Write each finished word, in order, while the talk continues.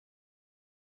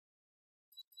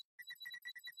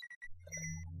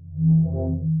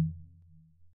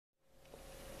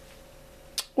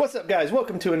What's up, guys?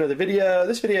 Welcome to another video.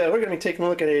 This video we're going to be taking a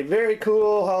look at a very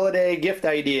cool holiday gift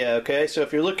idea. Okay, so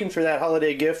if you're looking for that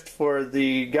holiday gift for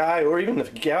the guy or even the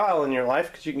gal in your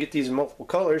life, because you can get these in multiple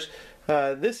colors,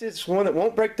 this is one that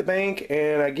won't break the bank,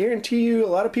 and I guarantee you a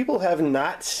lot of people have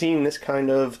not seen this kind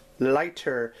of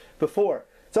lighter before.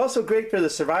 It's also great for the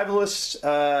survivalist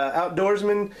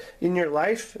outdoorsman in your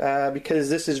life because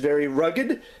this is very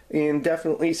rugged and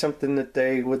definitely something that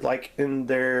they would like in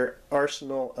their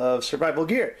arsenal of survival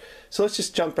gear. So let's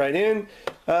just jump right in.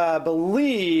 You'll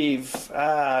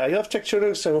have to check show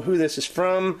notes on who this is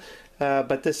from,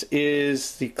 but this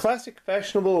is the classic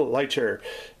fashionable lighter.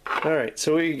 Alright,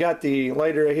 so we got the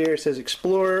lighter right here. It says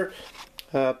Explorer.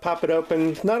 Pop it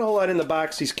open. Not a whole lot in the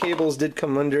box. These cables did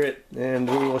come under it, and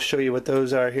we will show you what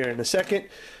those are here in a second.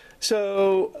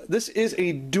 So this is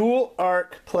a dual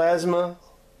arc plasma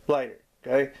lighter.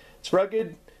 Okay, it's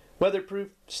rugged, weatherproof,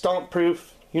 stomp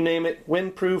proof, you name it,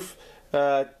 windproof.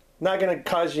 Not going to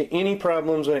cause you any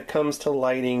problems when it comes to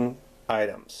lighting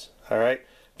items. All right,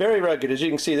 very rugged. As you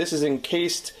can see, this is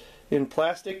encased in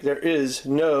plastic. There is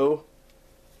no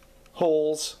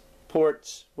holes,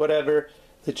 ports, whatever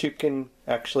that you can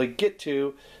actually get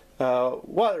to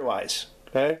water-wise.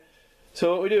 Okay,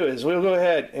 so what we do is we'll go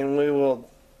ahead and we will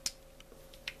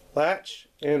latch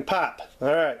and pop.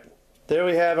 All right, there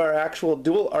we have our actual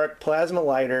dual arc plasma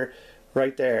lighter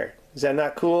right there. Is that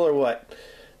not cool or what?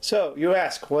 So you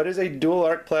ask, what is a dual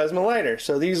arc plasma lighter?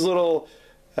 So these little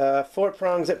 4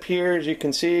 prongs up here, as you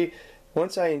can see,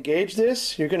 once I engage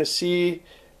this, you're going to see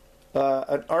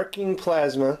an arcing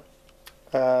plasma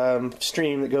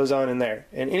stream that goes on in there,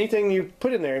 and anything you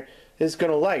put in there is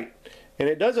going to light, and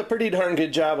it does a pretty darn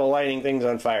good job of lighting things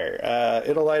on fire.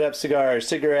 It'll light up cigars,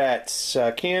 cigarettes,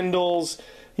 candles,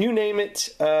 you name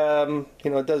it. You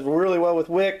know, it does really well with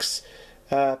wicks,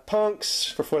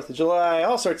 punks for 4th of July,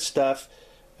 all sorts of stuff.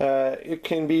 It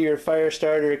can be your fire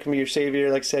starter, it can be your savior.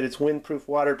 Like I said, it's windproof,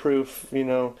 waterproof, you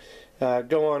know,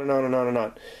 go on and on and on and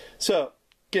on. So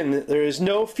again, there is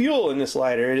no fuel in this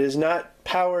lighter. It is not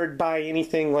powered by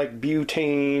anything like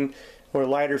butane or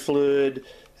lighter fluid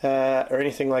or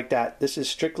anything like that. This is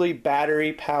strictly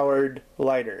battery powered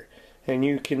lighter, and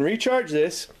you can recharge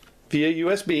this via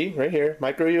USB right here,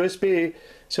 micro USB.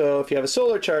 So if you have a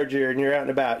solar charger and you're out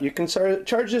and about, you can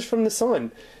charge this from the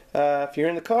sun. If you're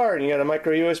in the car and you got a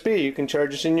micro USB, you can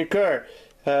charge this in your car.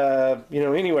 You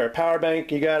know, anywhere. Power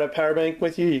bank, you got a power bank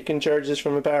with you, you can charge this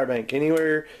from a power bank.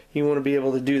 Anywhere you want to be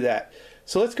able to do that.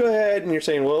 So let's go ahead, and you're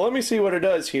saying, well, let me see what it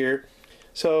does here.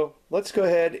 So let's go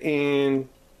ahead and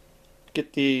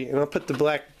get and I'll put the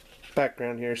black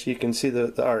background here so you can see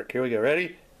the arc. Here we go.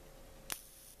 Ready?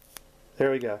 There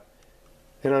we go.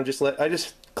 And I just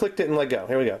clicked it and let go.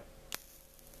 Here we go.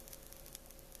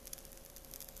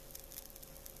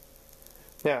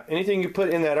 Now, anything you put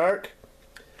in that arc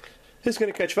is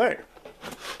going to catch fire.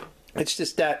 It's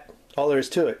just that, all there is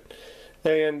to it.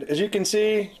 And as you can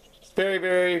see, it's very,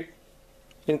 very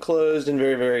enclosed and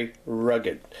very, very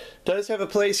rugged. It does have a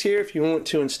place here if you want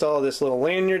to install this little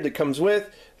lanyard that comes with.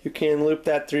 You can loop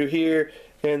that through here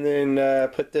and then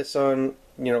put this on,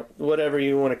 you know, whatever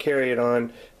you want to carry it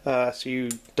on, so you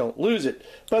don't lose it.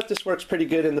 But this works pretty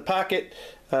good in the pocket.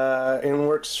 And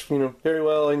works, you know, very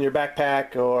well in your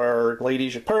backpack or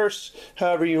ladies your purse,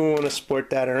 however you want to sport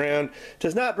that around.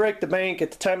 Does not break the bank.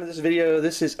 At the time of this video,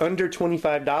 this is under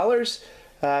 $25.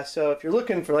 So if you're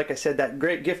looking for, like I said, that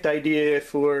great gift idea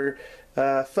for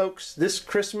folks this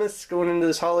Christmas, going into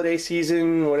this holiday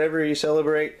season, whatever you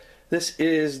celebrate, this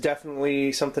is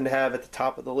definitely something to have at the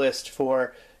top of the list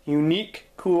for unique,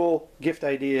 cool gift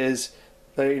ideas.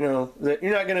 You know, that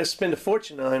you're not going to spend a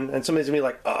fortune on, and somebody's going to be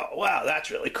like, oh, wow,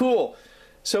 that's really cool.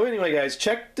 So anyway, guys,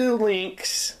 check the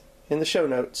links in the show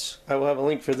notes. I will have a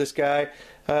link for this guy.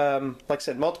 Like I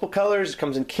said, multiple colors. It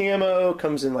comes in camo,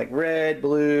 comes in like red,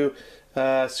 blue,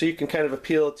 so you can kind of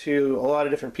appeal to a lot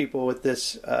of different people with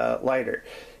this lighter.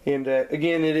 And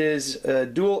again, it is a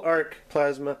dual arc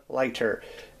plasma lighter,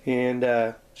 and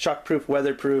shockproof,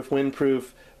 weatherproof,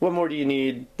 windproof. What more do you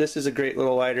need? This is a great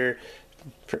little lighter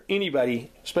for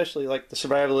anybody, especially like the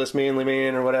survivalist, manly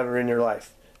man, or whatever in your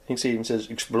life. You can see it even says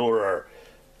Explorer.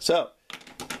 So,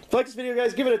 if you like this video,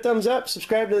 guys, give it a thumbs up,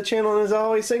 subscribe to the channel, and as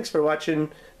always, thanks for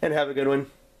watching, and have a good one.